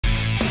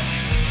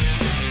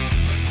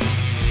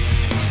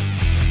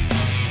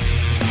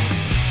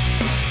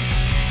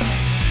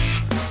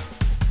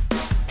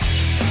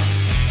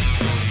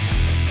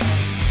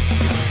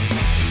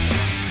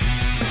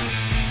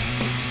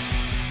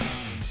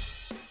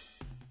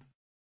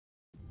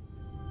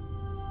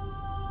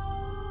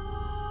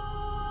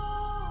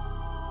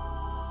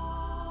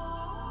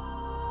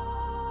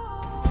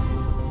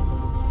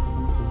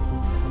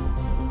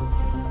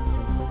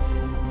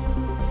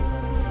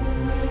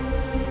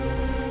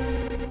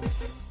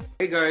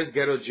Hey guys,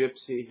 Ghetto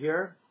Gypsy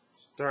here,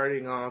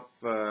 starting off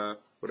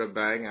with a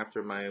bang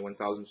after my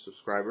 1,000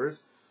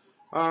 subscribers.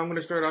 I'm going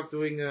to start off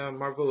doing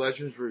Marvel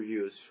Legends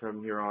reviews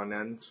from here on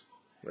end.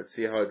 Let's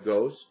see how it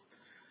goes.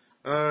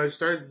 Let's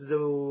start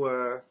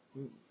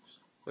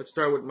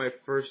with my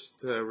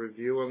first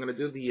review. I'm going to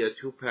do the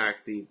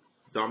 2-pack, the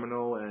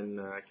Domino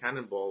and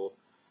Cannonball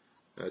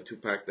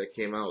 2-pack that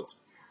came out.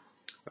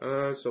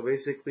 So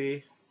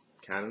basically,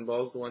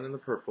 Cannonball's the one in the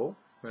purple,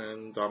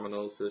 and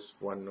Domino's this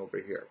one over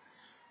here.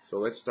 So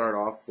let's start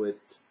off with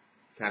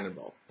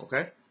Cannonball,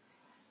 okay?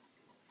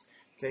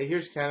 Okay,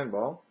 here's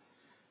Cannonball.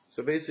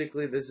 So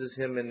basically, this is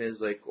him in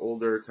his like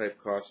older type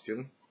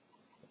costume.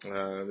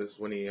 This is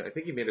when I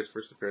think he made his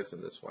first appearance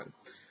in this one.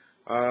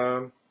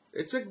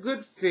 It's a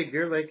good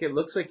figure, like it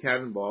looks like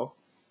Cannonball.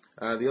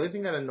 The only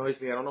thing that annoys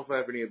me, I don't know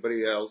if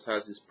anybody else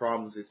has these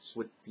problems, it's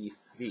with the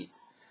feet.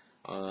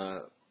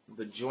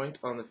 The joint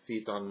on the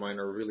feet on mine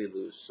are really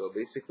loose. So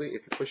basically,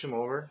 if you push him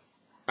over,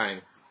 bang,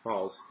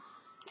 falls.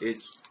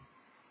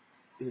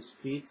 His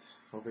feet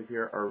over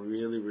here are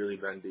really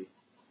bendy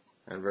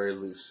and very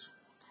loose.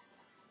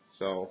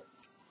 So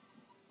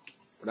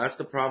that's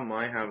the problem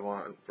I have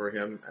for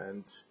him,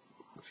 and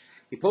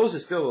he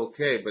poses still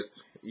okay, but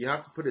you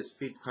have to put his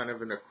feet kind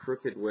of in a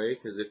crooked way,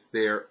 because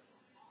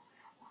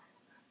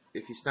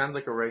if he stands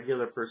like a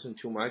regular person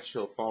too much,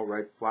 he'll fall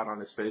right flat on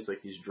his face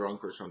like he's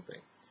drunk or something.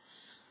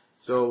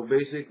 So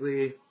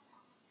basically,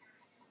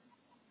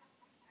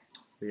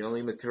 the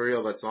only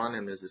material that's on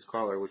him is his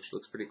collar, which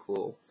looks pretty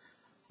cool.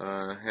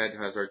 Head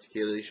has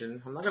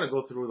articulation. I'm not going to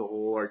go through the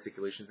whole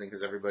articulation thing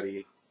because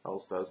everybody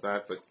else does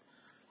that, but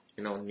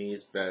you know,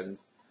 knees bend.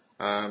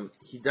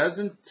 He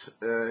doesn't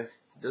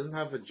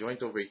have a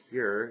joint over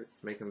here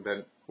to make him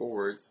bend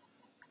forwards.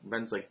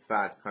 Bends like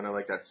that, kind of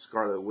like that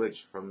Scarlet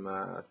Witch from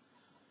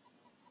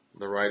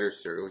the Rider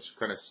series, which is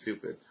kind of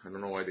stupid. I don't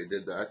know why they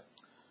did that,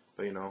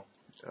 but you know,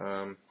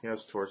 he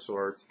has torso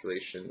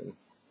articulation and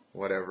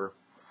whatever.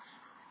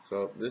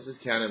 So this is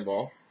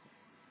Cannonball.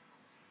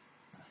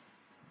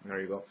 There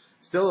you go.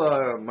 Still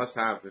a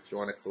must-have if you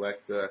want to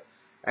collect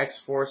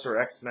X-Force or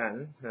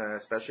X-Men,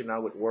 especially now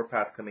with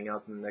Warpath coming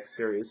out in the next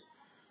series.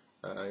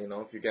 You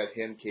know, if you get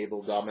him,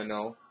 Cable,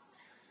 Domino,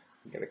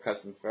 you get a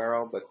custom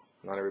Pharaoh, but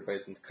not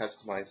everybody's into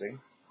customizing.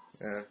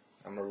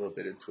 I'm a little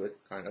bit into it,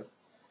 kind of.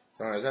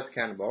 So anyways, that's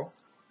Cannonball.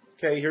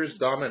 Okay, here's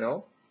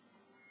Domino.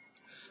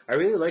 I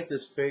really like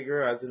this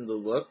figure, as in the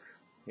look.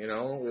 You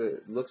know,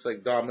 it looks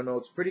like Domino.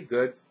 It's pretty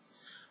good.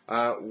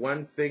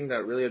 One thing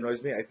that really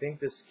annoys me, I think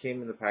this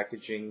came in the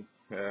packaging,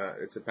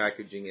 it's a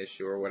packaging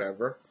issue or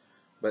whatever,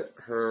 but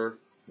her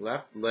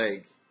left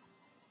leg,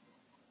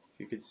 if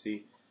you could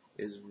see,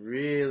 is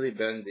really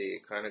bendy.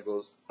 It kind of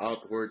goes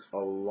outwards a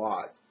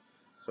lot.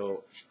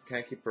 So she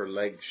can't keep her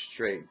leg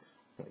straight,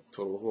 like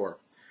total whore.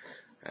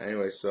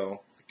 Anyway,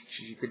 so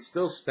she could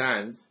still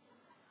stand.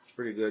 It's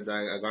pretty good.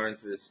 I got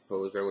into this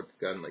pose there with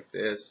the gun like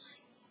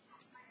this.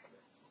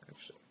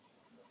 Actually,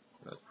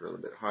 let's put it a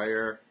little bit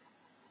higher.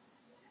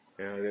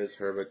 Yeah, it is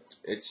her, but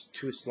it's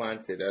too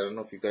slanted. I don't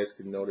know if you guys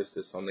could notice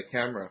this on the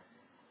camera.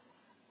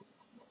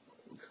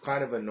 It's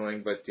kind of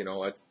annoying, but you know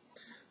what?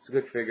 It's a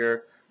good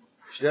figure.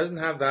 She doesn't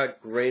have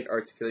that great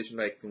articulation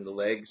like in the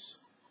legs,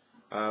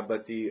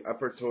 but the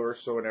upper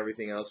torso and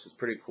everything else is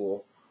pretty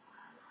cool.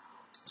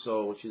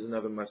 So she's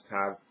another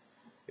must-have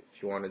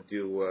if you want to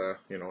do,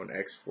 you know, an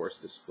X-Force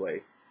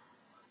display.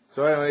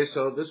 So anyway,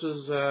 so this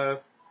was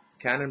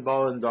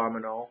Cannonball and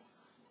Domino,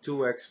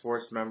 2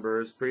 X-Force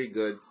members, pretty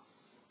good.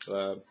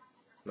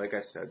 Like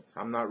I said,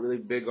 I'm not really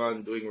big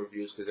on doing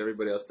reviews because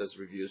everybody else does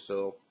reviews,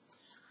 so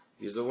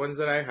these are the ones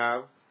that I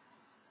have.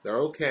 They're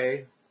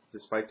okay,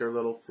 despite their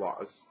little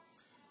flaws.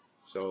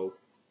 So,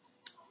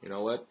 you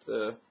know what,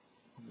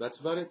 that's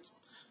about it.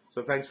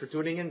 So thanks for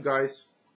tuning in, guys.